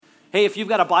Hey, if you've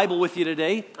got a Bible with you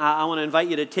today, I want to invite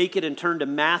you to take it and turn to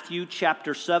Matthew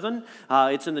chapter 7.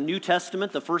 It's in the New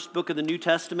Testament, the first book of the New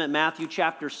Testament, Matthew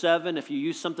chapter 7. If you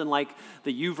use something like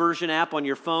the YouVersion app on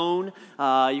your phone,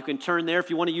 you can turn there. If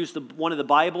you want to use one of the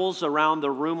Bibles around the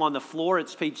room on the floor,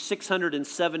 it's page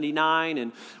 679.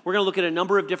 And we're going to look at a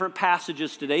number of different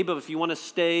passages today, but if you want to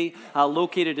stay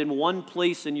located in one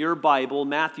place in your Bible,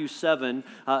 Matthew 7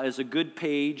 is a good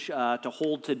page to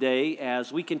hold today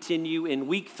as we continue in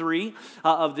week 3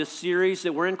 of this series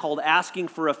that we're in called Asking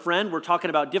for a Friend. We're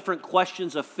talking about different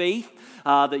questions of faith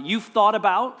that you've thought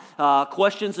about,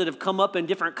 questions that have come up in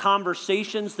different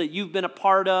conversations that you've been a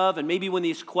part of, and maybe when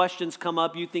these questions come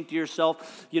up, you think to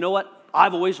yourself, you know what?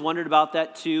 I've always wondered about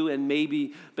that too and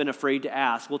maybe been afraid to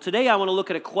ask. Well, today I want to look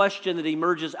at a question that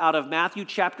emerges out of Matthew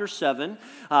chapter 7.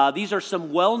 These are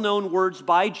some well-known words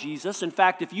by Jesus. In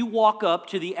fact, if you walk up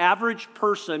to the average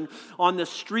person on the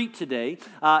street today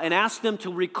and ask them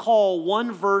to recall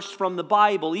one verse from the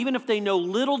Bible, even if they know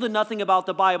little to nothing about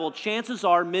the Bible, chances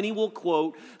are many will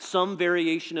quote some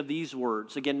variation of these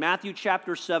words. Again, Matthew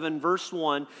chapter 7, verse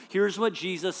 1, here's what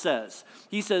Jesus says.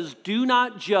 He says, "Do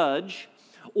not judge,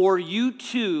 or you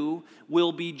too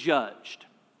will be judged."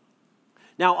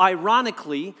 Now,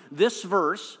 ironically, this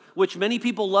verse, which many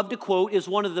people love to quote, is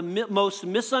one of the most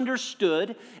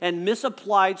misunderstood and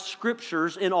misapplied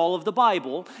scriptures in all of the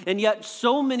Bible, and yet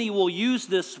so many will use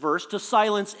this verse to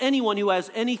silence anyone who has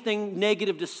anything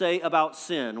negative to say about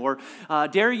sin, or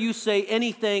dare you say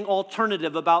anything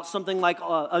alternative about something like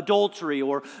adultery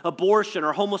or abortion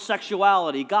or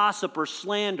homosexuality, gossip or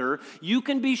slander. You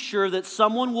can be sure that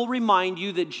someone will remind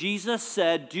you that Jesus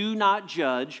said, "Do not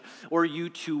judge, or you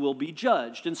too will be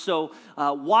judged." And so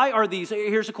why are these,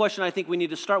 here's a question I think we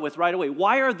need to start with right away.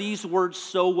 Why are these words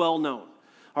so well known?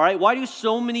 All right, why do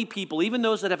so many people, even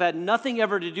those that have had nothing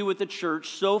ever to do with the church,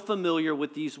 so familiar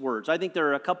with these words? I think there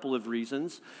are a couple of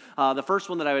reasons. The first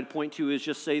one that I would point to is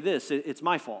just say this: it's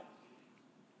my fault,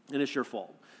 and it's your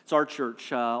fault. It's our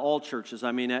church, all churches.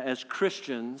 I mean, as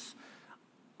Christians,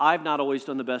 I've not always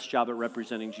done the best job at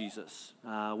representing Jesus.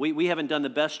 We haven't done the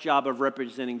best job of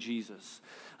representing Jesus.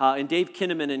 In Dave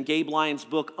Kinnaman and Gabe Lyons'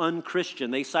 book,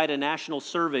 Unchristian, they cite a national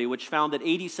survey which found that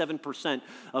 87%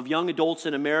 of young adults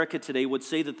in America today would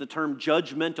say that the term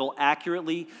judgmental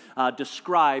accurately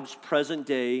describes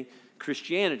present-day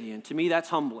Christianity. And to me, that's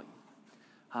humbling.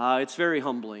 It's very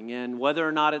humbling. And whether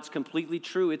or not it's completely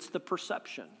true, it's the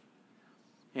perception.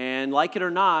 And like it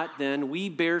or not, then we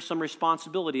bear some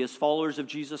responsibility as followers of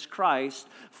Jesus Christ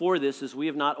for this, as we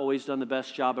have not always done the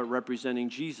best job at representing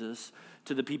Jesus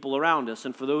to the people around us.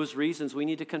 And for those reasons, we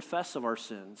need to confess of our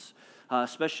sins,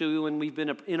 especially when we've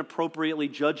been inappropriately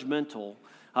judgmental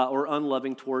or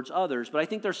unloving towards others. But I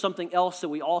think there's something else that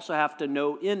we also have to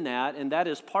know in that, and that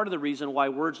is part of the reason why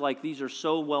words like these are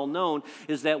so well known,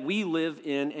 is that we live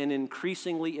in an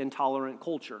increasingly intolerant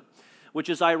culture. Which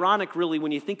is ironic, really,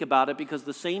 when you think about it, because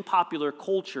the same popular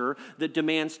culture that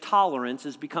demands tolerance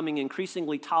is becoming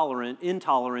increasingly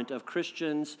intolerant of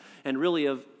Christians and really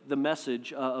of the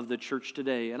message of the church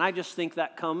today. And I just think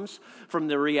that comes from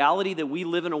the reality that we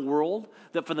live in a world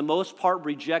that for the most part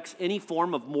rejects any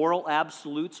form of moral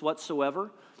absolutes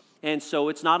whatsoever. And so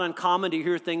it's not uncommon to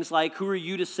hear things like, who are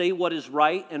you to say what is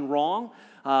right and wrong?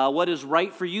 What is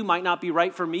right for you might not be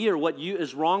right for me, or what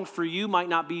is wrong for you might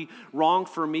not be wrong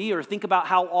for me. Or think about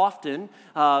how often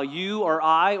you or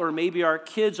I or maybe our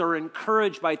kids are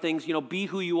encouraged by things, be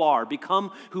who you are,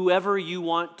 become whoever you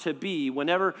want to be.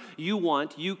 Whenever you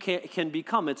want, you can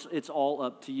become. It's all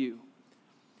up to you.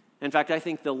 In fact, I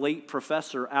think the late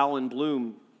Professor Alan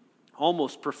Bloom,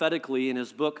 almost prophetically in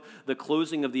his book, The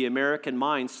Closing of the American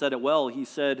Mind, said it well. He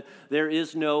said, "There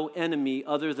is no enemy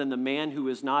other than the man who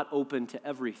is not open to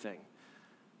everything."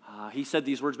 He said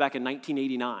these words back in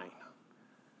 1989.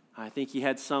 I think he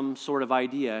had some sort of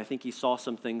idea. I think he saw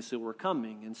some things that were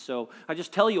coming. And so I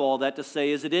just tell you all that to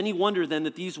say, is it any wonder then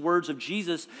that these words of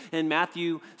Jesus in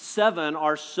Matthew 7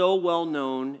 are so well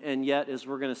known and yet, as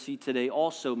we're going to see today,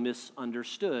 also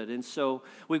misunderstood? And so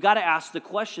we've got to ask the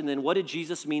question then, what did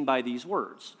Jesus mean by these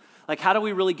words? Like, how do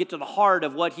we really get to the heart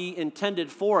of what he intended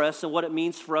for us and what it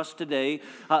means for us today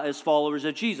as followers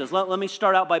of Jesus? Let me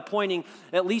start out by pointing,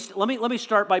 let me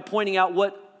start by pointing out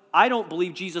what I don't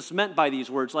believe Jesus meant by these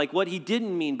words, like what he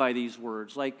didn't mean by these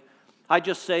words. Like, I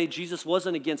just say Jesus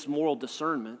wasn't against moral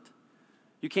discernment.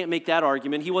 You can't make that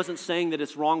argument. He wasn't saying that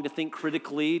it's wrong to think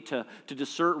critically, to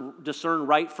discern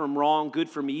right from wrong, good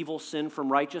from evil, sin from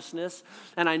righteousness.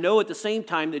 And I know at the same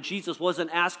time that Jesus wasn't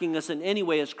asking us in any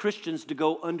way as Christians to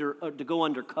go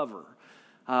undercover.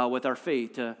 with our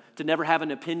faith, to never have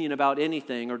an opinion about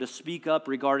anything or to speak up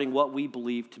regarding what we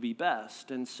believe to be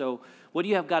best. And so what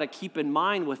you have got to keep in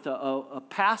mind with a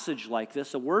passage like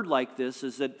this, a word like this,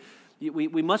 is that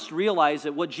we must realize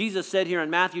that what Jesus said here in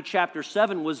Matthew chapter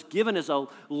 7 was given as a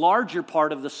larger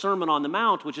part of the Sermon on the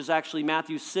Mount, which is actually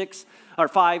Matthew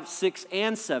 5, 6,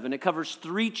 and 7. It covers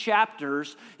 3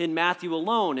 chapters in Matthew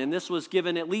alone, and this was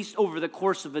given at least over the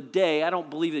course of a day. I don't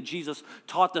believe that Jesus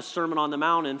taught the Sermon on the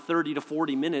Mount in 30 to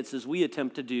 40 minutes as we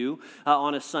attempt to do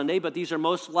on a Sunday, but these are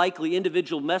most likely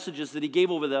individual messages that he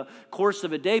gave over the course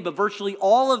of a day. But virtually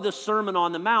all of the Sermon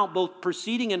on the Mount, both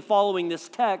preceding and following this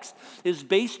text, is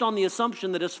based on the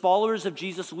assumption that as followers of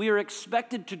Jesus, we are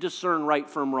expected to discern right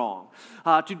from wrong,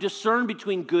 to discern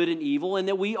between good and evil, and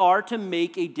that we are to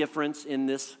make a difference in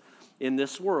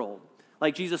this world.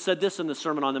 Like Jesus said this in the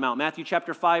Sermon on the Mount, Matthew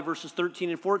chapter 5, verses 13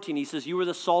 and 14, he says, "You are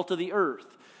the salt of the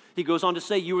earth." He goes on to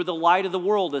say, "You are the light of the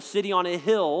world. A city on a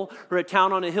hill or a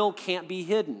town on a hill can't be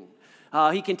hidden."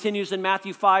 He continues in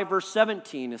Matthew 5, verse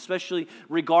 17, especially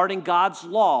regarding God's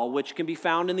law, which can be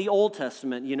found in the Old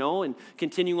Testament, and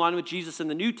continuing on with Jesus in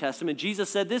the New Testament. Jesus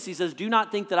said this, he says, "Do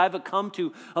not think that I've come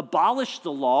to abolish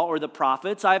the law or the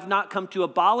prophets. I have not come to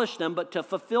abolish them, but to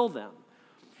fulfill them."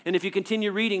 And if you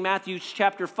continue reading Matthew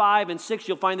chapter 5 and 6,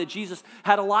 you'll find that Jesus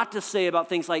had a lot to say about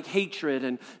things like hatred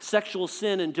and sexual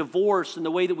sin and divorce and the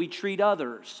way that we treat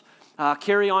others.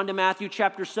 Carry on to Matthew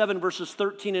chapter 7, verses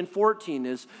 13 and 14,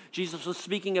 as Jesus was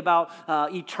speaking about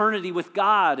eternity with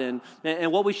God and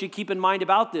what we should keep in mind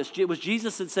about this. It was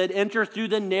Jesus that said, "Enter through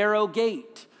the narrow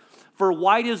gate. For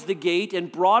wide is the gate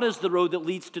and broad is the road that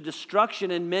leads to destruction,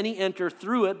 and many enter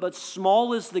through it, but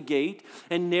small is the gate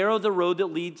and narrow the road that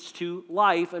leads to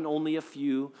life, and only a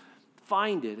few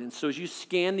find it." And so as you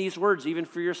scan these words, even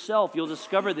for yourself, you'll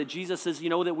discover that Jesus says,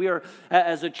 that we are,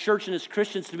 as a church and as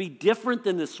Christians, to be different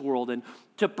than this world and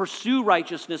to pursue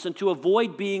righteousness and to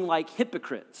avoid being like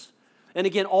hypocrites. And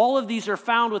again, all of these are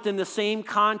found within the same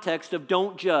context of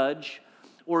don't judge,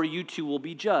 or you too will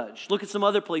be judged. Look at some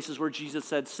other places where Jesus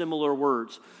said similar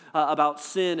words about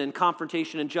sin and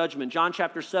confrontation and judgment. John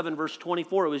chapter 7, verse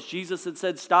 24, it was Jesus that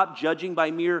said, "Stop judging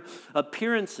by mere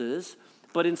appearances,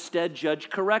 but instead judge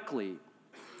correctly."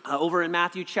 Over in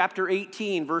Matthew chapter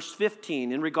 18, verse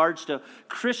 15, in regards to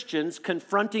Christians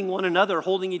confronting one another,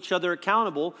 holding each other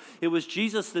accountable, it was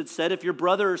Jesus that said, "If your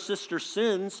brother or sister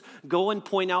sins, go and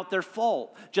point out their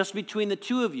fault, just between the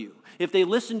two of you. If they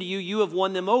listen to you, you have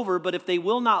won them over, but if they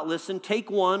will not listen, take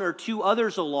one or two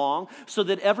others along, so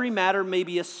that every matter may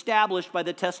be established by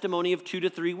the testimony of 2 to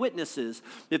 3 witnesses.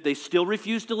 If they still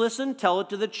refuse to listen, tell it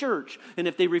to the church. And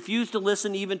if they refuse to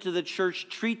listen even to the church,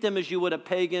 treat them as you would a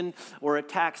pagan or a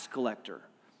tax collector."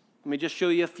 Let me just show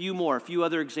you a few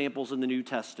other examples in the New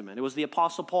Testament. It was the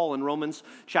Apostle Paul in Romans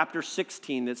chapter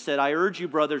 16 that said, "I urge you,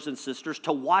 brothers and sisters,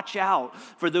 to watch out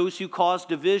for those who cause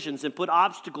divisions and put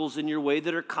obstacles in your way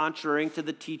that are contrary to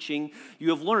the teaching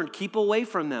you have learned. Keep away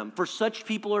from them, for such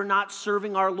people are not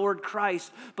serving our Lord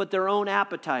Christ, but their own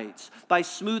appetites. By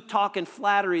smooth talk and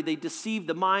flattery, they deceive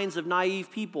the minds of naive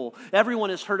people.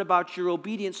 Everyone has heard about your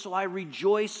obedience, so I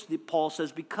rejoice," Paul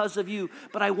says, "because of you,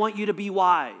 but I want you to be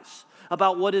wise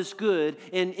about what is good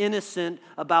and innocent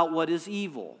about what is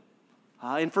evil."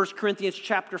 In 1 Corinthians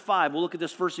chapter 5, we'll look at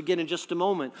this verse again in just a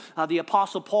moment. The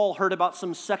Apostle Paul heard about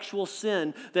some sexual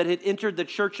sin that had entered the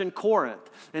church in Corinth.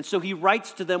 And so he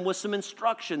writes to them with some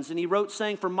instructions. And he wrote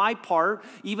saying, "For my part,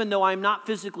 even though I am not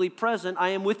physically present, I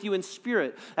am with you in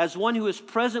spirit. As one who is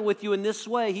present with you in this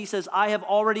way," he says, "I have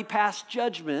already passed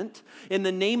judgment in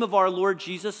the name of our Lord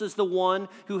Jesus as the one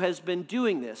who has been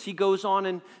doing this." He goes on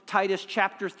in Titus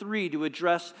chapter 3 to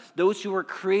address those who are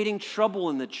creating trouble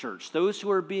in the church, those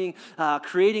who are being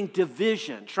creating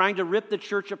division, trying to rip the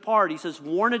church apart. He says,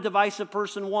 "Warn a divisive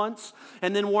person once,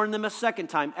 and then warn them a second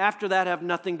time. After that, have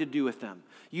nothing to do with them.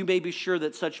 You may be sure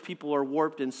that such people are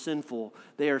warped and sinful.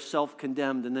 They are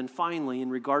self-condemned." And then finally, in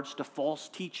regards to false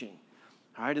teaching,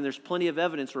 all right, and there's plenty of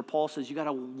evidence where Paul says you got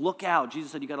to look out.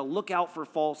 Jesus said you got to look out for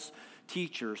false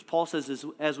teachers. Paul says,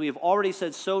 as we have already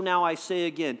said, so now I say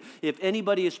again, if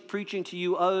anybody is preaching to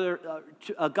you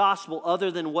a gospel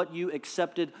other than what you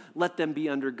accepted, let them be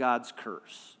under God's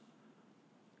curse.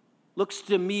 Looks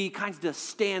to me kind of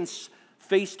stands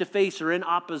face to face or in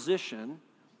opposition,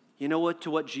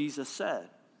 to what Jesus said.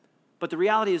 But the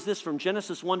reality is this: from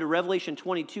Genesis 1 to Revelation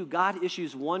 22, God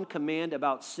issues one command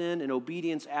about sin and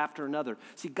obedience after another.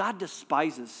 See, God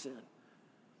despises sin.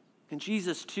 And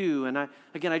Jesus too. And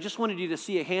I just wanted you to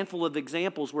see a handful of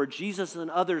examples where Jesus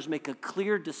and others make a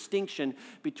clear distinction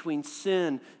between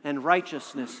sin and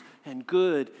righteousness and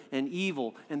good and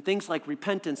evil. And things like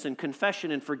repentance and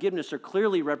confession and forgiveness are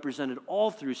clearly represented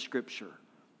all through Scripture.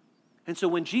 And so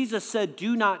when Jesus said,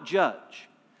 do not judge,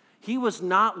 he was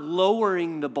not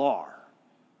lowering the bar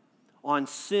on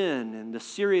sin and the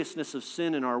seriousness of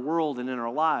sin in our world and in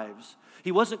our lives.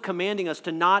 He wasn't commanding us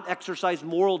to not exercise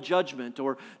moral judgment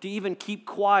or to even keep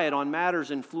quiet on matters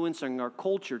influencing our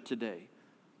culture today.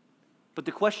 But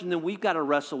the question that we've got to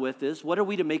wrestle with is, what are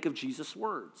we to make of Jesus'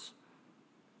 words?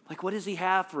 Like, what does he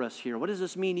have for us here? What does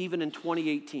this mean even in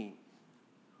 2018?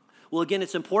 Well, again,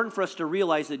 it's important for us to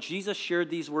realize that Jesus shared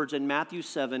these words in Matthew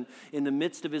 7 in the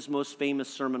midst of his most famous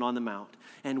Sermon on the Mount.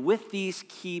 And with these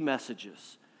key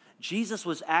messages, Jesus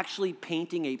was actually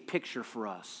painting a picture for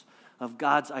us of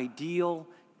God's ideal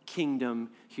kingdom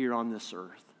here on this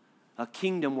earth. A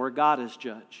kingdom where God is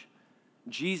judge.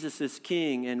 Jesus is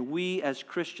king, and we as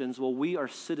Christians, well, we are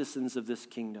citizens of this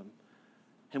kingdom.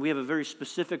 And we have a very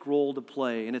specific role to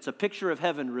play. And it's a picture of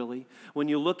heaven, really, when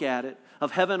you look at it,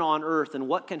 of heaven on earth and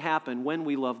what can happen when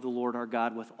we love the Lord our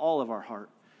God with all of our heart.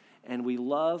 And we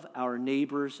love our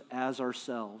neighbors as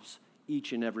ourselves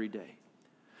each and every day.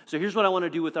 So here's what I want to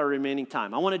do with our remaining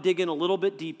time. I want to dig in a little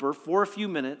bit deeper for a few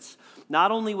minutes, not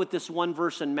only with this one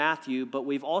verse in Matthew, but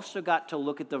we've also got to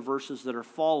look at the verses that are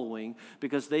following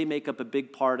because they make up a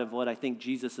big part of what I think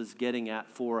Jesus is getting at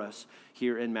for us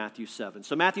here in Matthew 7.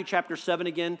 So Matthew chapter 7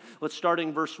 again, let's start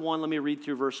in verse 1. Let me read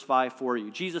through verse 5 for you.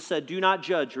 Jesus said, do not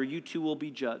judge, or you too will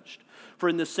be judged. For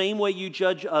in the same way you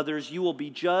judge others, you will be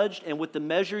judged, and with the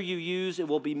measure you use, it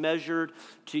will be measured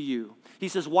to you. He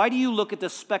says, why do you look at the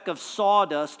speck of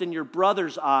sawdust in your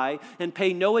brother's eye and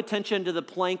pay no attention to the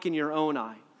plank in your own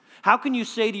eye? How can you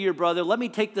say to your brother, let me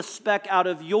take the speck out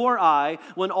of your eye,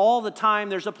 when all the time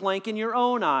there's a plank in your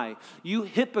own eye? You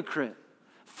hypocrite.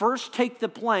 First take the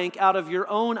plank out of your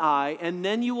own eye, and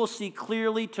then you will see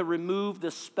clearly to remove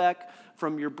the speck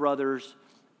from your brother's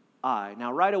eye.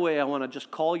 Now, right away, I want to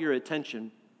just call your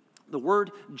attention. The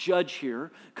word judge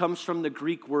here comes from the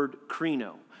Greek word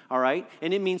krino. All right?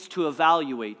 And it means to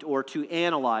evaluate or to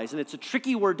analyze. And it's a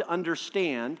tricky word to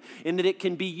understand in that it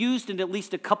can be used in at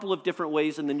least a couple of different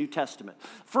ways in the New Testament.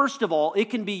 First of all, it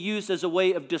can be used as a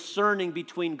way of discerning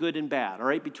between good and bad, all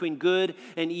right? Between good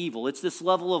and evil. It's this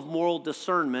level of moral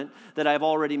discernment that I've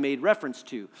already made reference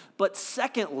to. But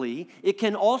secondly, it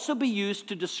can also be used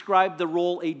to describe the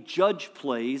role a judge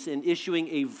plays in issuing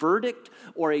a verdict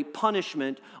or a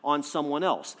punishment on someone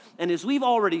else. And as we've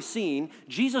already seen,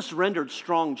 Jesus rendered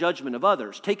strong judgment of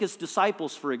others. Take his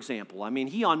disciples, for example. I mean,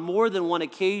 he on more than one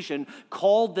occasion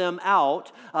called them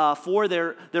out for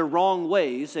their wrong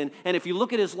ways. And if you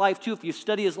look at his life too, if you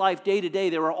study his life day to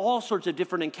day, there were all sorts of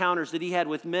different encounters that he had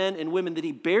with men and women that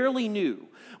he barely knew,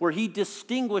 where he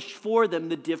distinguished for them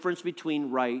the difference between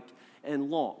right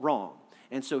and wrong.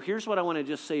 And so here's what I want to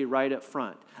just say right up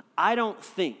front. I don't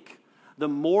think that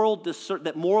moral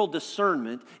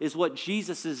discernment is what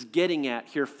Jesus is getting at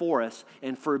here for us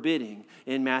and forbidding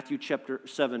in Matthew chapter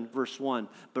 7, verse 1,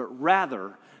 but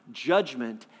rather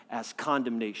judgment as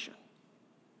condemnation.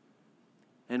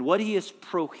 And what he is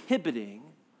prohibiting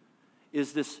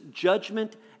is this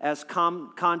judgment as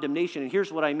condemnation. And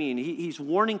here's what I mean. He's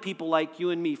warning people like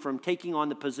you and me from taking on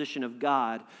the position of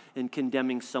God and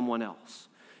condemning someone else.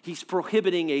 He's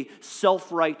prohibiting a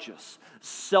self-righteous,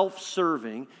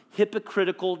 self-serving,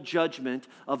 hypocritical judgment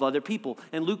of other people.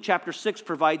 And Luke chapter 6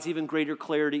 provides even greater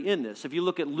clarity in this. If you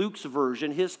look at Luke's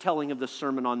version, his telling of the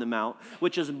Sermon on the Mount,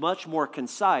 which is much more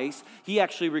concise, he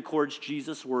actually records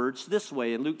Jesus' words this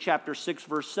way. In Luke chapter 6,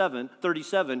 verse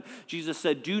 37, Jesus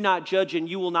said, do not judge and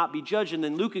you will not be judged. And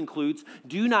then Luke includes,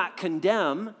 do not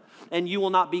condemn and you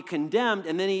will not be condemned.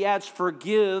 And then he adds,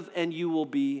 forgive and you will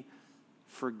be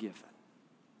forgiven.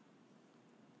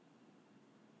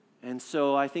 And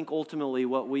so I think ultimately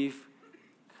what we've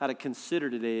got to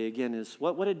consider today, again, is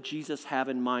what did Jesus have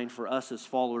in mind for us as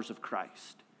followers of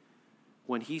Christ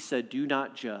when he said, do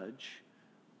not judge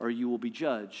or you will be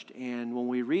judged? And when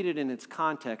we read it in its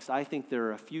context, I think there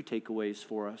are a few takeaways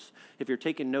for us. If you're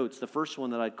taking notes, the first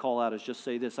one that I'd call out is just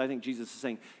say this. I think Jesus is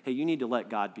saying, hey, you need to let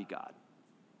God be God.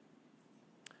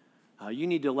 You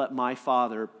need to let my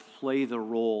Father play the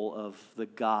role of the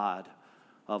God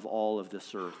of all of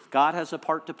this earth. God has a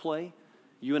part to play.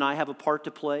 You and I have a part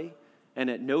to play. And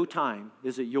at no time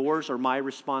is it yours or my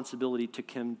responsibility to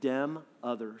condemn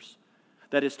others.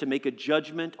 That is to make a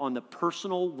judgment on the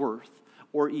personal worth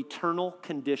or eternal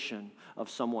condition of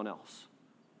someone else.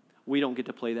 We don't get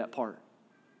to play that part.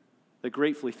 But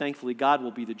gratefully, thankfully, God will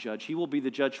be the judge. He will be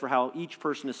the judge for how each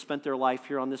person has spent their life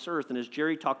here on this earth. And as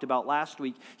Jerry talked about last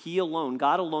week, he alone,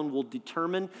 God alone, will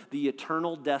determine the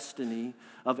eternal destiny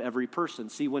of every person.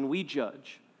 See, when we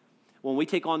judge, when we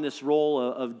take on this role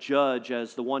of judge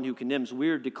as the one who condemns,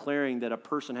 we're declaring that a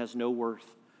person has no worth,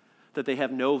 that they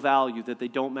have no value, that they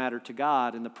don't matter to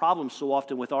God. And the problem so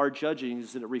often with our judging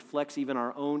is that it reflects even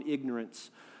our own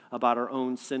ignorance about our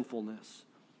own sinfulness.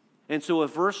 And so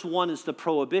if verse 1 is the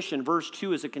prohibition, verse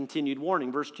 2 is a continued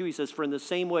warning. Verse 2, he says, for in the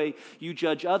same way you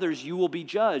judge others, you will be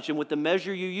judged. And with the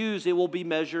measure you use, it will be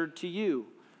measured to you.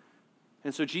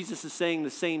 And so Jesus is saying the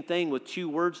same thing with two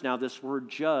words now, this word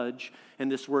judge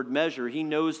and this word measure. He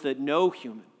knows that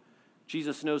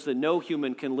Jesus knows that no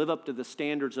human can live up to the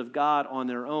standards of God on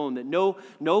their own, that no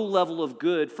level of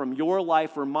good from your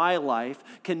life or my life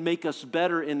can make us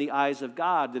better in the eyes of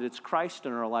God, that it's Christ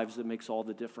in our lives that makes all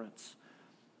the difference.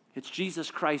 It's Jesus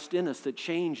Christ in us that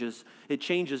changes. It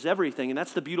changes everything. And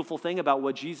that's the beautiful thing about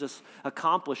what Jesus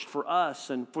accomplished for us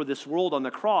and for this world on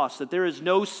the cross, that there is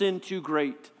no sin too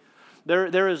great.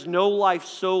 There is no life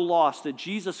so lost that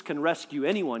Jesus can rescue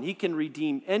anyone. He can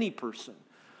redeem any person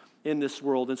in this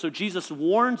world. And so Jesus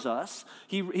warns us.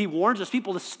 He warns us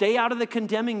people to stay out of the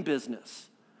condemning business.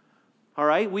 All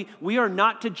right? We are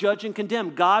not to judge and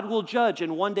condemn. God will judge,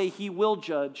 and one day he will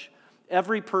judge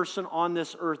every person on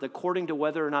this earth according to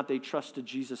whether or not they trusted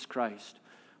Jesus Christ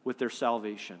with their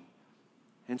salvation.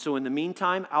 And so in the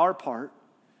meantime, our part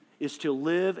is to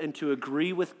live and to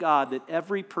agree with God that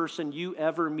every person you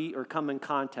ever meet or come in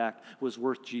contact was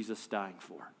worth Jesus dying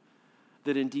for.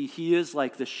 That indeed he is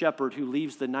like the shepherd who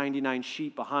leaves the 99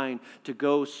 sheep behind to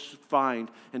go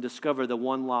find and discover the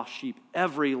one lost sheep.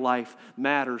 Every life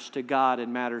matters to God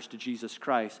and matters to Jesus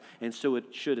Christ. And so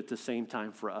it should at the same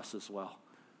time for us as well.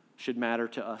 Should matter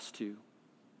to us too.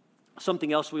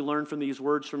 Something else we learn from these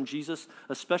words from Jesus,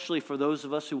 especially for those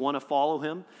of us who want to follow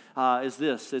him, is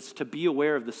this. It's to be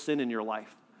aware of the sin in your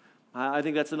life. I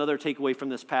think that's another takeaway from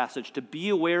this passage. To be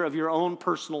aware of your own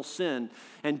personal sin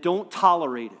and don't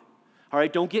tolerate it. All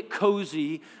right, don't get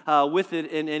cozy with it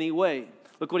in any way.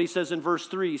 Look what he says in verse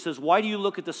 3. He says, why do you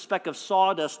look at the speck of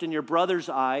sawdust in your brother's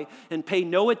eye and pay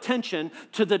no attention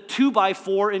to the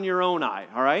 2x4 in your own eye?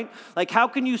 All right? Like, how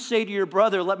can you say to your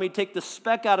brother, let me take the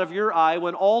speck out of your eye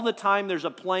when all the time there's a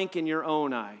plank in your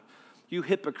own eye? You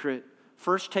hypocrite.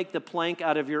 First take the plank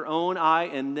out of your own eye,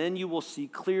 and then you will see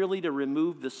clearly to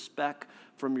remove the speck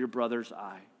from your brother's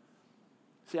eye.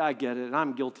 See, I get it, and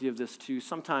I'm guilty of this too.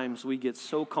 Sometimes we get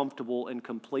so comfortable and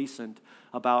complacent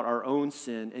about our own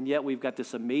sin, and yet we've got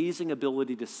this amazing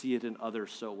ability to see it in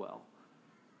others so well.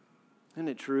 Isn't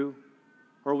it true?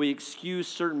 Or we excuse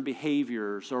certain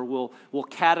behaviors, or we'll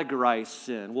categorize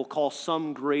sin. We'll call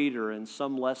some greater and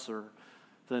some lesser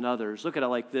than others. Look at it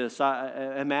like this.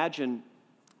 I imagine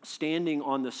standing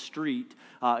on the street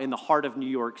in the heart of New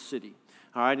York City.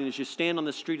 All right, and as you stand on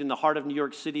the street in the heart of New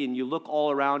York City and you look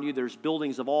all around you, there's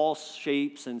buildings of all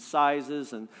shapes and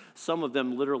sizes, and some of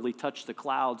them literally touch the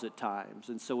clouds at times.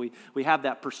 And so we have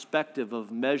that perspective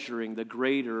of measuring the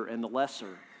greater and the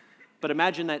lesser. But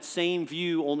imagine that same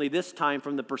view, only this time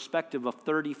from the perspective of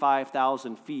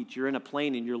 35,000 feet. You're in a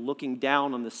plane and you're looking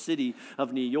down on the city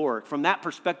of New York. From that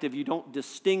perspective, you don't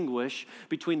distinguish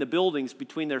between the buildings,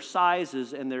 between their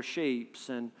sizes and their shapes.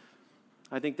 And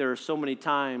I think there are so many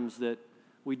times that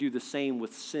we do the same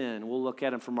with sin. We'll look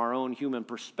at them from our own human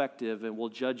perspective and we'll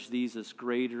judge these as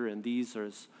greater and these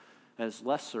as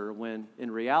lesser, when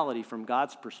in reality, from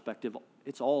God's perspective,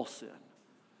 it's all sin.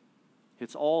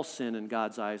 It's all sin in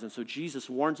God's eyes. And so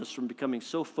Jesus warns us from becoming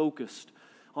so focused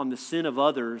on the sin of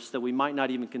others that we might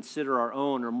not even consider our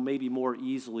own, or maybe more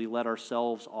easily let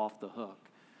ourselves off the hook.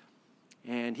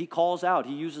 And he calls out,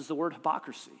 he uses the word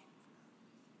hypocrisy.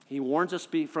 He warns us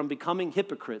from becoming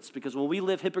hypocrites, because when we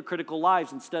live hypocritical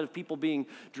lives, instead of people being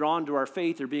drawn to our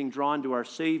faith or being drawn to our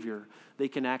Savior, they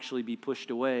can actually be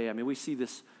pushed away. I mean, we see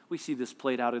this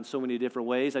played out in so many different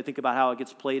ways. I think about how it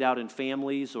gets played out in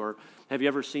families, or have you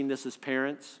ever seen this as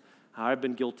parents? I've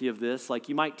been guilty of this. Like,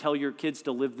 you might tell your kids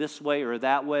to live this way or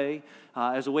that way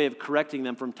as a way of correcting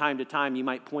them from time to time. You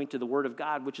might point to the Word of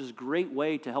God, which is a great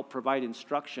way to help provide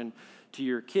instruction to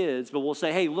your kids. But we'll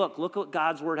say, hey, look what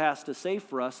God's Word has to say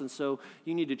for us, and so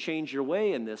you need to change your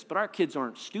way in this. But our kids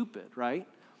aren't stupid, right?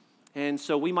 And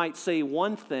so we might say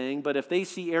one thing, but if they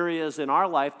see areas in our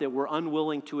life that we're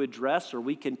unwilling to address, or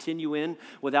we continue in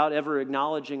without ever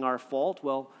acknowledging our fault,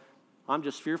 well, I'm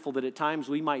just fearful that at times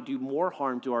we might do more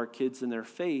harm to our kids in their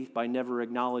faith by never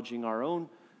acknowledging our own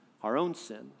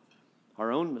sin,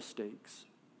 our own mistakes.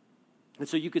 And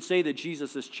so you could say that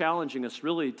Jesus is challenging us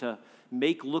really to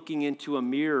make looking into a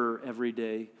mirror every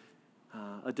day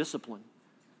a discipline,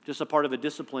 just a part of a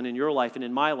discipline in your life and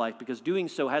in my life, because doing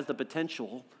so has the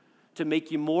potential to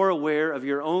make you more aware of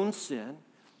your own sin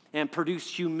and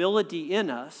produce humility in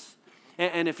us,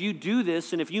 And if you do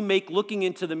this, and if you make looking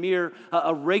into the mirror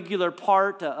a regular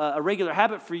part, a regular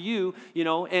habit for you,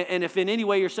 and if in any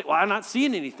way you're saying, well, I'm not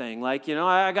seeing anything,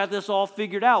 I got this all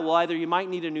figured out, well, either you might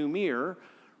need a new mirror,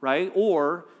 right?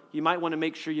 Or you might want to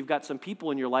make sure you've got some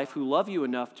people in your life who love you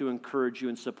enough to encourage you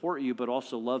and support you, but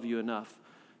also love you enough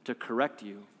to correct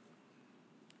you.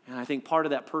 And I think part of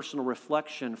that personal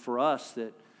reflection for us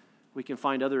that we can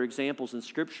find other examples in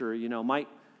Scripture, we might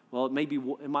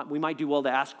do well to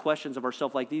ask questions of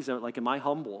ourselves like these, like, am I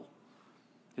humble?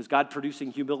 Is God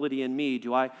producing humility in me?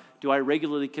 Do I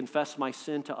regularly confess my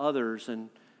sin to others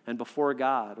and before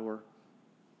God?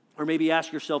 Or maybe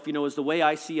ask yourself, is the way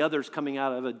I see others coming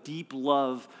out of a deep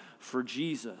love for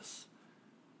Jesus?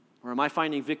 Or am I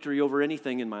finding victory over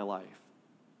anything in my life?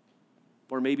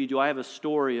 Or maybe do I have a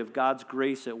story of God's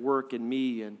grace at work in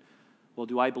me, and, well,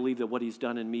 do I believe that what he's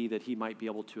done in me that he might be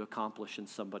able to accomplish in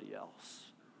somebody else?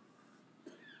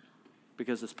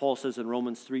 Because as Paul says in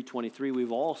Romans 3:23,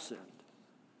 we've all sinned.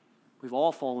 We've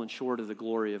all fallen short of the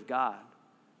glory of God.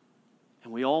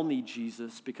 And we all need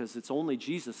Jesus because it's only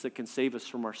Jesus that can save us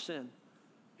from our sin.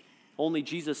 Only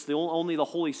Jesus, only the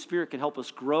Holy Spirit can help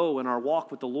us grow in our walk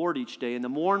with the Lord each day. And the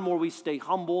more we stay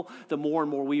humble, the more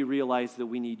and more we realize that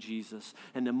we need Jesus.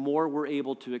 And the more we're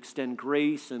able to extend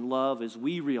grace and love as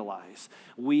we realize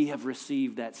we have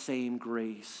received that same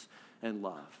grace and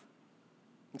love.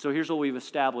 And so here's what we've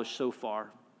established so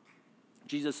far.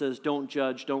 Jesus says, don't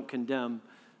judge, don't condemn.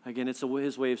 Again, it's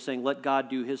his way of saying, let God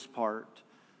do his part.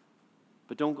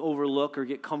 But don't overlook or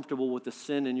get comfortable with the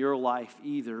sin in your life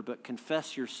either, but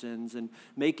confess your sins and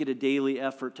make it a daily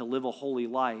effort to live a holy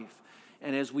life.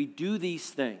 And as we do these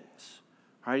things,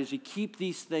 right, as we keep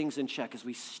these things in check, as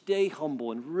we stay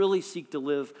humble and really seek to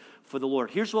live for the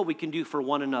Lord, here's what we can do for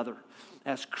one another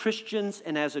as Christians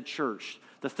and as a church.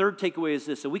 The third takeaway is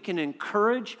this, that we can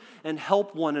encourage and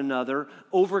help one another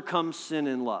overcome sin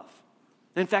in love.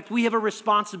 In fact, we have a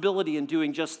responsibility in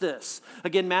doing just this.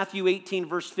 Again, Matthew 18,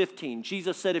 verse 15.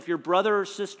 Jesus said, if your brother or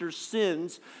sister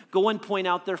sins, go and point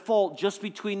out their fault just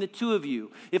between the two of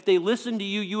you. If they listen to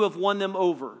you, you have won them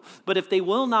over. But if they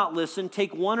will not listen,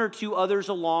 take one or two others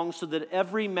along so that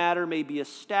every matter may be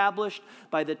established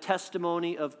by the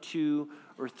testimony of 2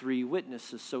 or 3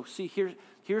 witnesses. So see,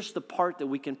 here's the part that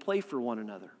we can play for one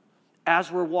another. As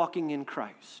we're walking in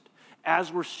Christ,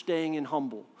 as we're staying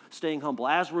humble,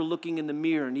 as we're looking in the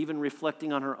mirror and even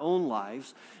reflecting on our own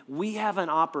lives, we have an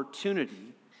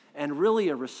opportunity and really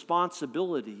a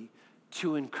responsibility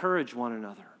to encourage one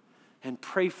another and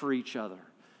pray for each other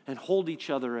and hold each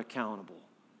other accountable.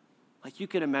 Like, you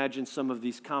can imagine some of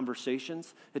these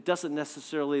conversations. It doesn't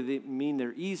necessarily mean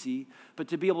they're easy, but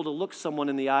to be able to look someone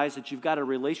in the eyes that you've got a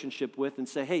relationship with and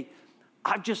say, hey,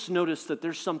 I've just noticed that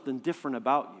there's something different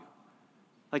about you.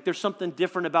 Like, there's something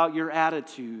different about your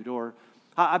attitude, or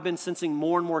I've been sensing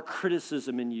more and more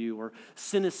criticism in you or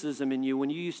cynicism in you when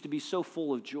you used to be so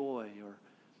full of joy.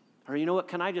 Or you know what,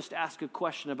 can I just ask a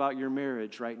question about your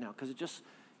marriage right now? Because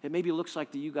it maybe looks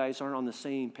like that you guys aren't on the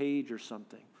same page or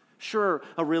something. Sure,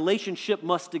 a relationship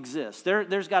must exist.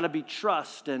 There's got to be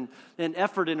trust and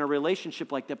effort in a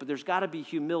relationship like that, but there's got to be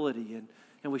humility,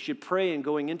 and we should pray in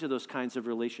going into those kinds of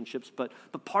relationships. But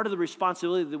part of the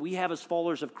responsibility that we have as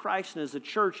followers of Christ and as a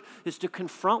church is to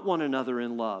confront one another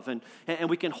in love. And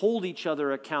we can hold each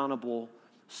other accountable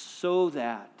so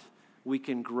that we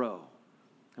can grow.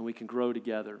 And we can grow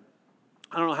together.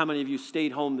 I don't know how many of you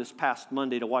stayed home this past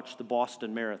Monday to watch the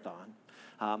Boston Marathon.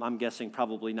 I'm guessing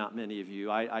probably not many of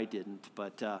you. I didn't,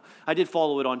 but I did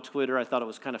follow it on Twitter. I thought it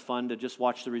was kind of fun to just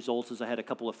watch the results as I had a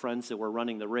couple of friends that were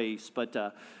running the race, but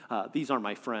these aren't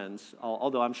my friends,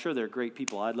 although I'm sure they're great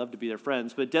people. I'd love to be their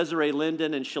friends, but Desiree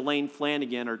Linden and Shalane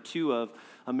Flanagan are two of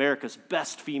America's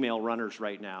best female runners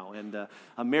right now, and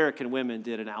American women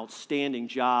did an outstanding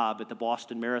job at the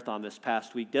Boston Marathon this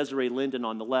past week. Desiree Linden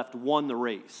on the left won the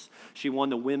race. She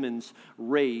won the women's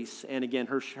race, and again,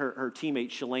 her teammate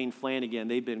Shalane Flanagan,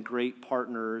 they've been great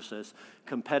partners as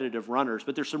competitive runners.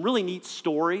 But there's some really neat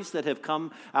stories that have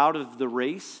come out of the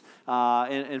race.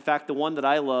 And in fact, the one that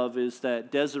I love is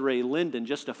that Desiree Linden,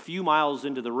 just a few miles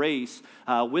into the race,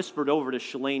 whispered over to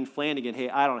Shalane Flanagan, hey,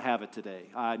 I don't have it today.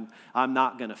 I'm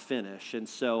not going to finish. And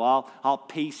so I'll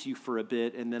pace you for a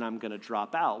bit, and then I'm going to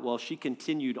drop out. Well, she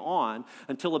continued on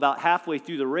until about halfway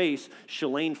through the race.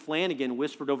 Shalane Flanagan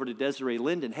whispered over to Desiree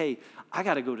Linden, hey, I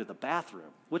got to go to the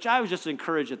bathroom, which I was just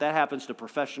encouraged that happens happens to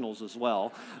professionals as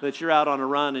well, that you're out on a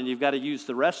run and you've got to use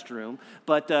the restroom.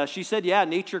 But she said, yeah,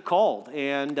 nature called.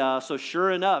 And so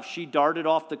sure enough, she darted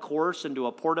off the course into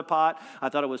a porta pot. I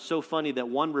thought it was so funny that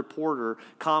one reporter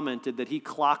commented that he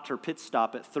clocked her pit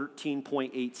stop at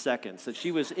 13.8 seconds, that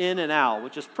she was in and out,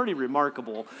 which is pretty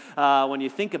remarkable when you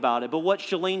think about it. But what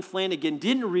Shalane Flanagan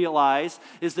didn't realize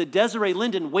is that Desiree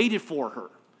Linden waited for her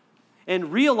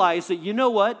and realized that, you know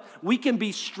what, we can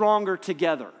be stronger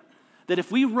together. That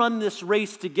if we run this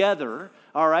race together,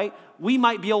 all right, we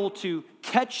might be able to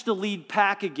catch the lead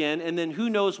pack again, and then who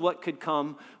knows what could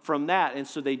come from that. And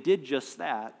so they did just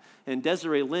that. And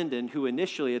Desiree Linden, who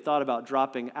initially had thought about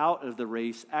dropping out of the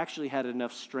race, actually had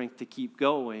enough strength to keep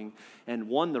going and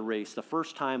won the race. The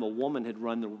first time a woman had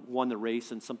won the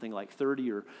race in something like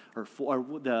 30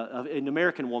 an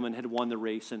American woman had won the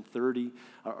race in 30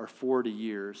 or 40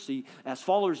 years. See, as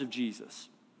followers of Jesus,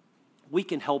 we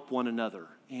can help one another.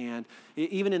 And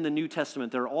even in the New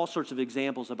Testament, there are all sorts of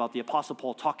examples about the Apostle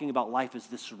Paul talking about life as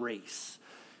this race.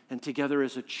 And together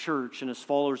as a church and as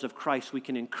followers of Christ, we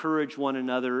can encourage one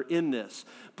another in this.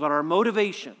 But our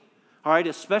motivation, all right,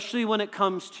 especially when it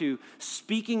comes to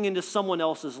speaking into someone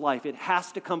else's life, it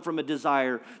has to come from a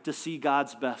desire to see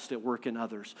God's best at work in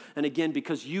others. And again,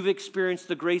 because you've experienced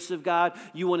the grace of God,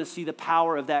 you want to see the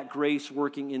power of that grace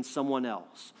working in someone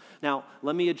else. Now,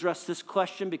 let me address this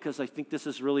question because I think this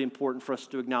is really important for us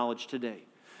to acknowledge today.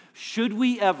 Should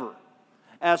we ever,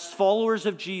 as followers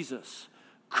of Jesus,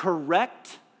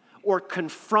 correct or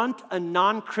confront a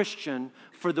non-Christian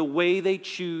for the way they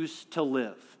choose to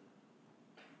live?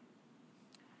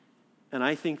 And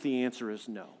I think the answer is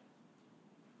no.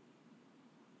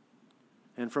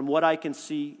 And from what I can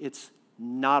see, it's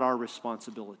not our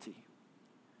responsibility.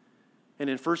 And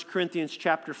in 1 Corinthians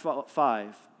chapter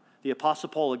 5, the Apostle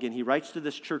Paul, again, he writes to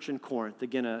this church in Corinth,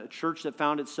 again, a church that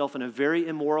found itself in a very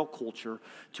immoral culture,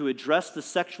 to address the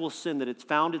sexual sin that it's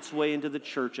found its way into the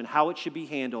church and how it should be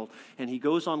handled. And he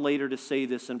goes on later to say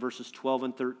this in verses 12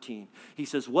 and 13. He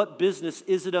says, "What business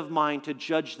is it of mine to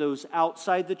judge those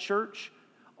outside the church?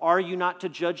 Are you not to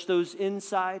judge those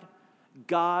inside?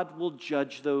 God will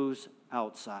judge those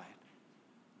outside."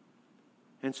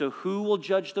 And so who will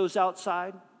judge those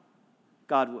outside?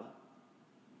 God will.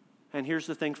 And here's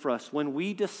the thing for us. When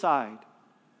we decide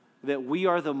that we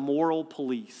are the moral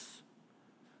police,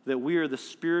 that we are the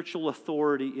spiritual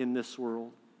authority in this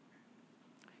world,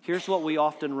 here's what we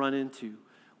often run into.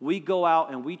 We go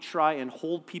out and we try and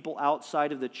hold people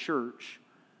outside of the church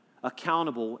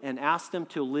accountable and ask them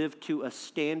to live to a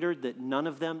standard that none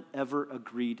of them ever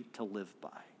agreed to live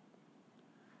by.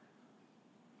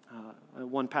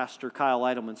 One pastor, Kyle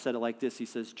Eidelman, said it like this. He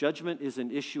says, "Judgment is an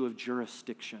issue of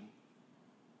jurisdiction."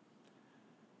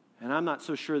 And I'm not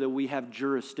so sure that we have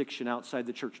jurisdiction outside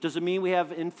the church. Does it mean we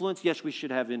have influence? Yes, we should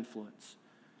have influence.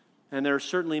 And there are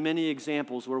certainly many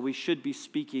examples where we should be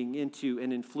speaking into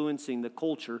and influencing the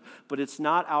culture, but it's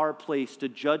not our place to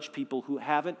judge people who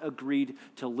haven't agreed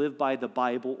to live by the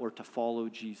Bible or to follow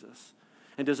Jesus.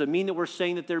 And does it mean that we're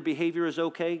saying that their behavior is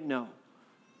okay? No.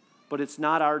 But it's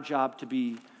not our job to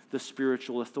be the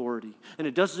spiritual authority. And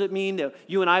it doesn't mean that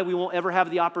you and I, we won't ever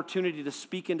have the opportunity to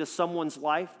speak into someone's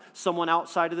life, someone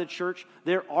outside of the church.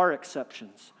 There are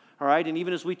exceptions, all right? And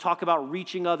even as we talk about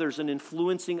reaching others and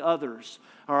influencing others,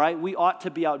 all right, we ought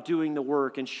to be out doing the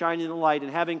work and shining the light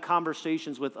and having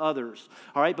conversations with others,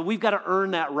 all right? But we've got to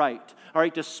earn that right, all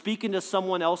right, to speak into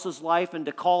someone else's life and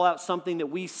to call out something that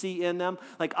we see in them.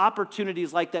 Like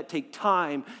opportunities like that take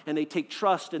time and they take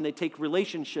trust and they take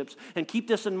relationships. And keep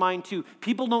this in mind too,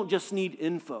 people don't just need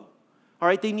info. All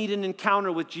right, they need an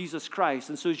encounter with Jesus Christ.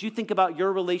 And so as you think about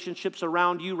your relationships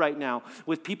around you right now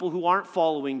with people who aren't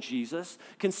following Jesus,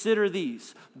 consider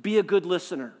these. Be a good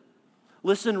listener.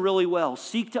 Listen really well.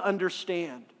 Seek to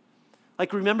understand.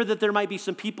 Like remember that there might be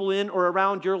some people in or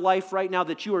around your life right now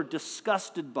that you are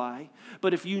disgusted by.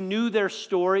 But if you knew their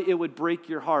story, it would break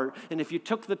your heart. And if you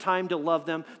took the time to love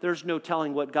them, there's no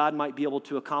telling what God might be able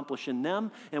to accomplish in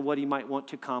them and what he might want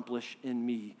to accomplish in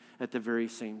me at the very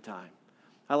same time.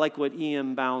 I like what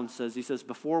E.M. Bounds says. He says,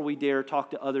 before we dare talk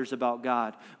to others about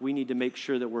God, we need to make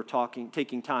sure that we're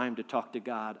taking time to talk to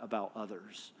God about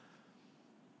others.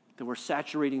 That we're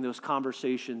saturating those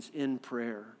conversations in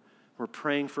prayer. We're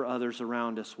praying for others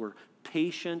around us. We're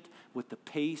patient with the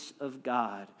pace of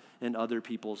God in other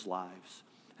people's lives.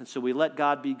 And so we let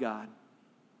God be God.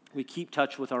 We keep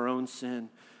touch with our own sin.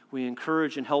 We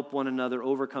encourage and help one another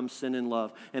overcome sin in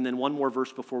love. And then one more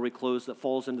verse before we close that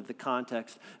falls into the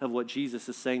context of what Jesus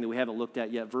is saying that we haven't looked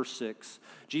at yet. Verse 6.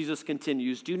 Jesus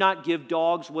continues, "Do not give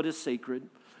dogs what is sacred.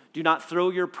 Do not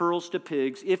throw your pearls to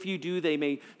pigs. If you do, they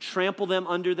may trample them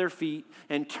under their feet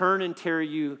and turn and tear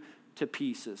you to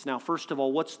pieces. Now, first of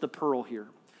all, what's the pearl here?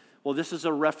 Well, this is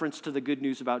a reference to the good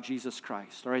news about Jesus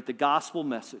Christ, all right? The gospel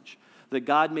message that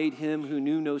God made him who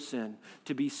knew no sin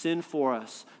to be sin for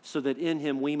us so that in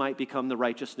him we might become the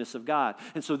righteousness of God.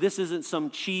 And so this isn't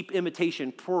some cheap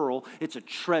imitation pearl, it's a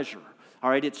treasure, all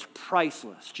right? It's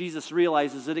priceless. Jesus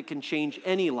realizes that it can change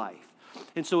any life.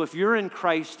 And so if you're in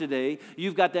Christ today,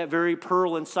 you've got that very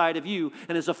pearl inside of you.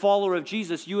 And as a follower of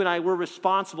Jesus, you and I, we're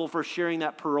responsible for sharing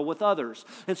that pearl with others.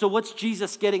 And so what's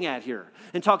Jesus getting at here?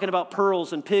 And talking about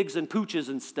pearls and pigs and pooches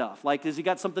and stuff. Like, has he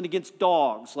got something against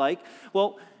dogs? Like,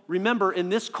 well, remember, in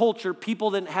this culture,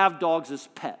 people didn't have dogs as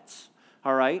pets.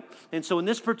 All right? And so in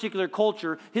this particular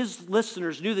culture, his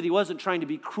listeners knew that he wasn't trying to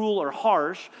be cruel or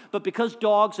harsh, but because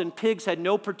dogs and pigs had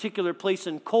no particular place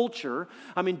in culture,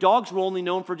 I mean, dogs were only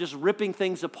known for just ripping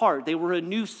things apart. They were a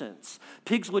nuisance.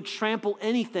 Pigs would trample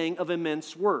anything of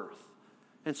immense worth.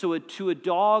 And so to a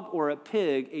dog or a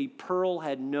pig, a pearl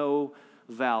had no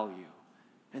value.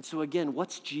 And so again,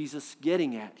 what's Jesus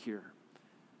getting at here?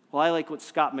 Well, I like what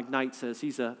Scott McKnight says.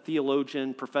 He's a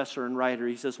theologian, professor, and writer.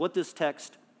 He says, what this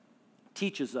text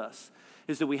teaches us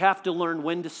is that we have to learn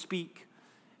when to speak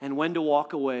and when to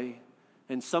walk away.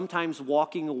 And sometimes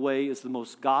walking away is the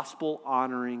most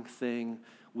gospel-honoring thing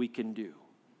we can do.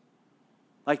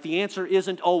 Like, the answer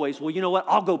isn't always, well, you know what,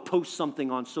 I'll go post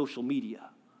something on social media.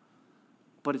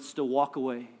 But it's to walk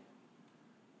away,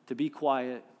 to be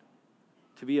quiet,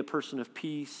 to be a person of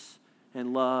peace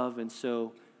and love. And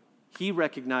so he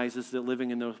recognizes that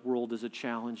living in the world is a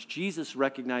challenge. Jesus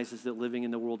recognizes that living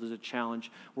in the world is a challenge.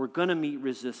 We're going to meet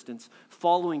resistance.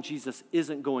 Following Jesus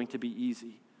isn't going to be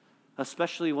easy,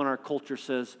 especially when our culture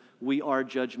says we are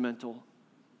judgmental.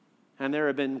 And there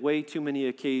have been way too many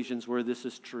occasions where this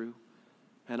is true.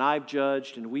 And I've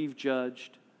judged and we've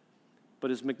judged.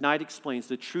 But as McKnight explains,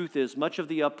 the truth is much of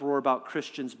the uproar about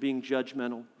Christians being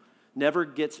judgmental never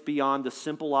gets beyond the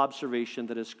simple observation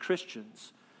that as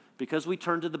Christians, because we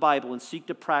turn to the Bible and seek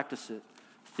to practice it,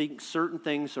 think certain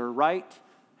things are right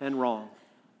and wrong,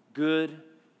 good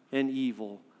and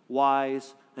evil,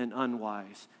 wise and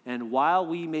unwise. And while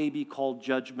we may be called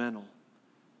judgmental,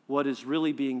 what is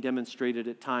really being demonstrated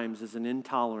at times is an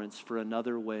intolerance for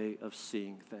another way of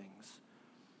seeing things.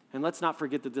 And let's not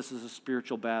forget that this is a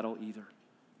spiritual battle either.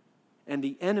 And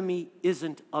the enemy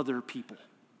isn't other people.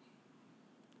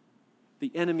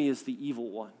 The enemy is the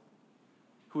evil one,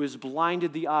 who has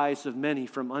blinded the eyes of many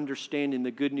from understanding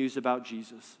the good news about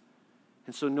Jesus.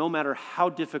 And so no matter how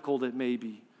difficult it may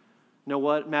be,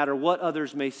 no matter what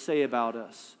others may say about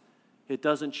us, it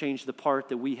doesn't change the part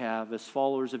that we have as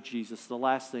followers of Jesus. The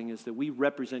last thing is that we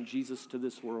represent Jesus to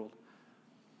this world.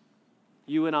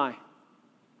 You and I,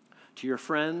 to your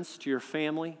friends, to your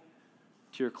family,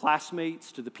 to your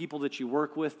classmates, to the people that you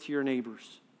work with, to your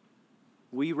neighbors.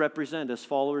 We represent, as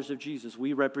followers of Jesus,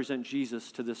 we represent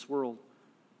Jesus to this world.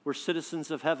 We're citizens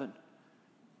of heaven,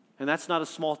 and that's not a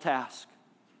small task.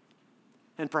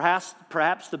 And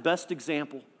perhaps the best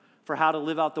example for how to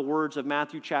live out the words of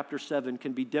Matthew chapter 7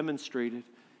 can be demonstrated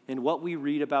in what we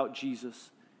read about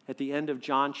Jesus at the end of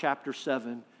John chapter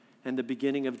 7 and the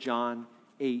beginning of John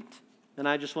 8. And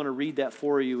I just want to read that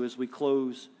for you as we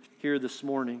close here this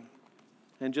morning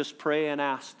and just pray and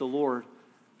ask the Lord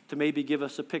to maybe give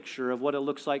us a picture of what it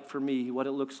looks like for me, what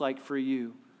it looks like for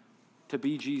you to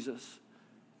be Jesus,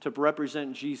 to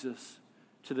represent Jesus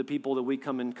to the people that we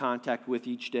come in contact with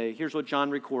each day. Here's what John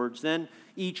records. Then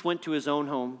each went to his own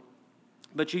home,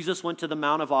 but Jesus went to the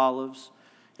Mount of Olives,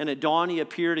 and at dawn he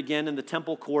appeared again in the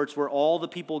temple courts where all the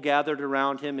people gathered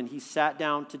around him, and he sat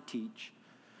down to teach.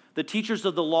 The teachers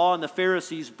of the law and the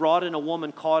Pharisees brought in a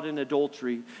woman caught in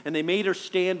adultery, and they made her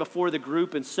stand before the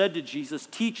group and said to Jesus,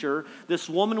 "Teacher, this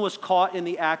woman was caught in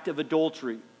the act of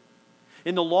adultery.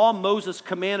 In the law, Moses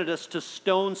commanded us to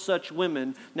stone such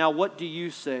women. Now, what do you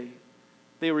say?"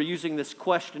 They were using this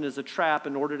question as a trap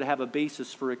in order to have a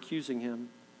basis for accusing him.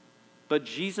 But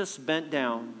Jesus bent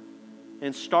down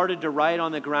and started to write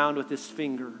on the ground with his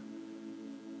finger.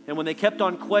 And when they kept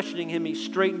on questioning him, he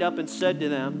straightened up and said to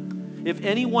them, "If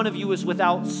any one of you is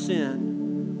without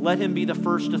sin, let him be the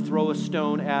first to throw a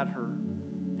stone at her."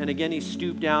 And again he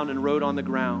stooped down and wrote on the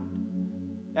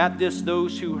ground. At this,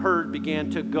 those who heard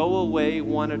began to go away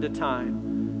one at a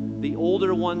time, the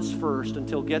older ones first,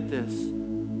 until, get this,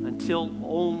 until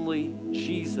only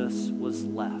Jesus was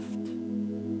left,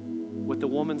 with the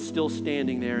woman still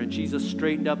standing there. And Jesus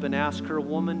straightened up and asked her,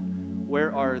 "Woman,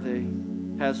 where are they?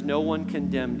 Has no one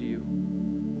condemned you?"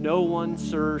 "No one,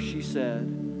 sir," she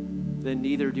said. "Then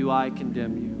neither do I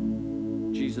condemn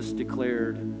you." Jesus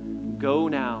declared, "Go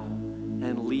now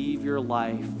and leave your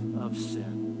life of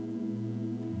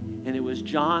sin." And it was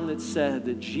John that said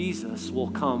that Jesus will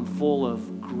come full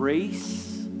of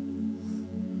grace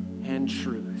and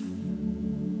truth.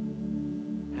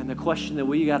 And the question that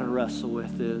we got to wrestle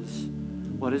with is,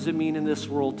 what does it mean in this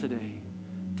world today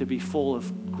to be full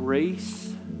of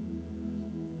grace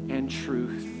and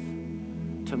truth,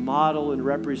 to model and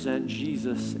represent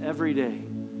Jesus every day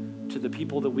to the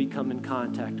people that we come in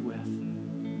contact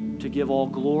with, to give all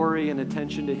glory and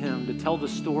attention to him, to tell the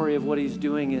story of what he's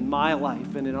doing in my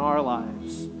life and in our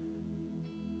lives,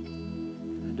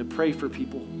 and to pray for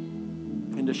people,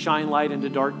 and to shine light into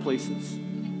dark places,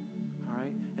 all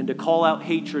right? And to call out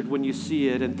hatred when you see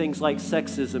it, and things like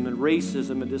sexism and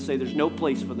racism, and to say there's no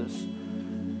place for this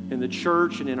in the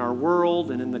church and in our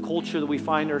world and in the culture that we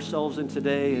find ourselves in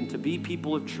today, and to be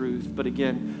people of truth, but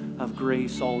again, of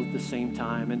grace all at the same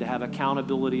time, and to have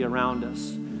accountability around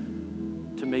us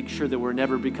to make sure that we're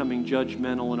never becoming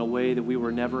judgmental in a way that we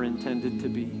were never intended to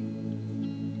be.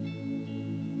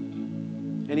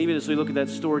 And even as we look at that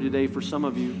story today, for some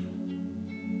of you,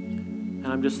 and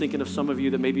I'm just thinking of some of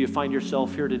you that maybe you find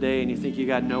yourself here today and you think you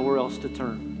got nowhere else to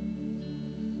turn.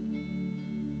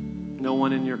 No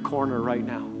one in your corner right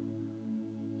now.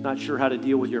 Not sure how to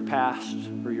deal with your past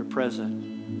or your present.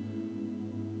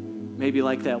 Maybe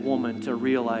like that woman, to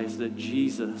realize that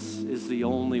Jesus is the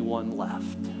only one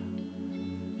left.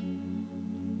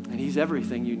 And he's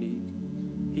everything you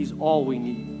need. He's all we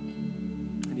need.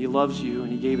 And he loves you,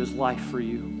 and he gave his life for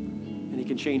you. And he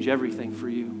can change everything for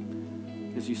you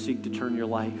as you seek to turn your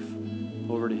life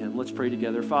over to him. Let's pray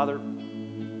together. Father,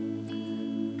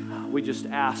 we just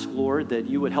ask, Lord, that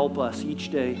you would help us each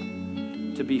day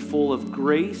to be full of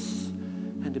grace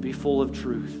and to be full of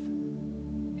truth.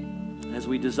 As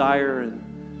we desire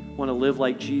and want to live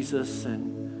like Jesus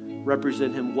and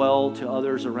represent him well to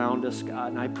others around us,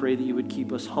 God, and I pray that you would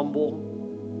keep us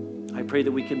humble. I pray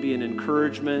that we can be an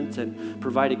encouragement and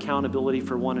provide accountability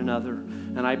for one another.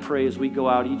 And I pray as we go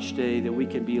out each day that we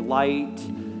can be light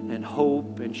and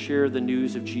hope and share the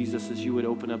news of Jesus as you would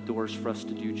open up doors for us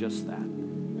to do just that.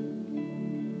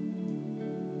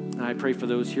 And I pray for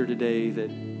those here today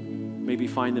that maybe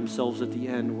find themselves at the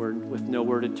end with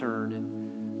nowhere to turn.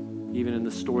 And even in the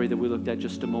story that we looked at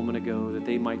just a moment ago, that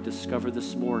they might discover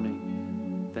this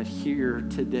morning that here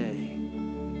today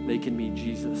they can meet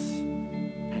Jesus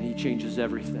and he changes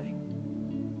everything.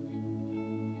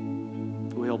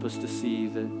 Will help us to see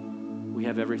that we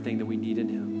have everything that we need in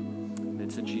him. And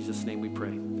it's in Jesus' name we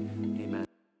pray.